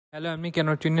Hello, I'm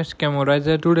Kenotinus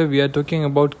Camorizer. Today we are talking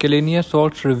about Kelinia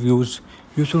salts reviews.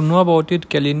 You should know about it.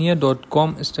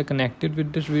 Kelinia.com. Stay connected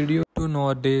with this video to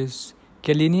know this.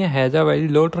 Kelinia has a very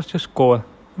low trust score.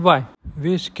 Why?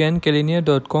 We scan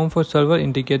Kelinia.com for server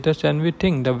indicators and we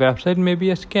think the website may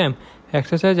be a scam.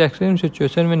 Exercise extreme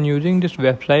situation when using this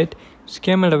website.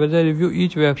 Scam advisor review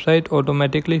each website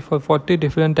automatically for 40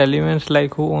 different elements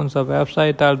like who owns the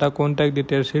website, are the contact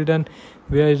details hidden,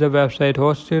 where is the website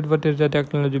hosted, what is the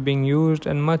technology being used,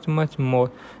 and much more.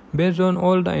 Based on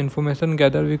all the information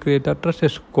gathered, we create a trust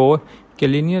score.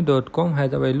 Kelinia.com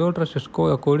has a very low trust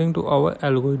score according to our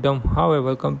algorithm.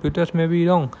 However, computers may be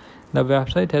wrong. The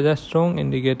website has a strong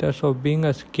indicators of being a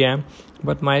scam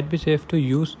but might be safe to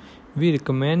use. We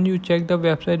recommend you check the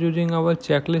website using our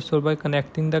checklist or by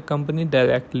connecting the company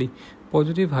directly.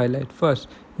 Positive highlight. First,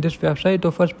 this website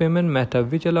offers payment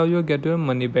method which allow you to get your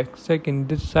money back. Second,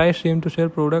 this site seems to sell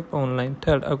product online.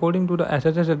 Third, according to the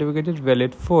SSL certificate is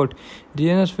valid. Fourth,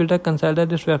 DNS filter consider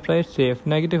this website safe.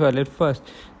 Negative highlight. First,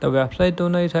 the website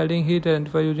owner is hiding heat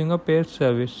identifier using a paid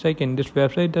service. Second, this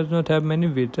website does not have many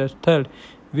visitors. Third,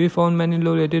 we found many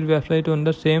low-rated websites on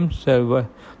the same server.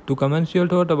 To comment your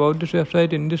thought about this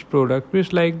website in this product,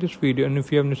 please like this video, and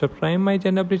if you have not subscribed my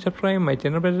channel, please subscribe my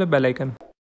channel, press the bell icon.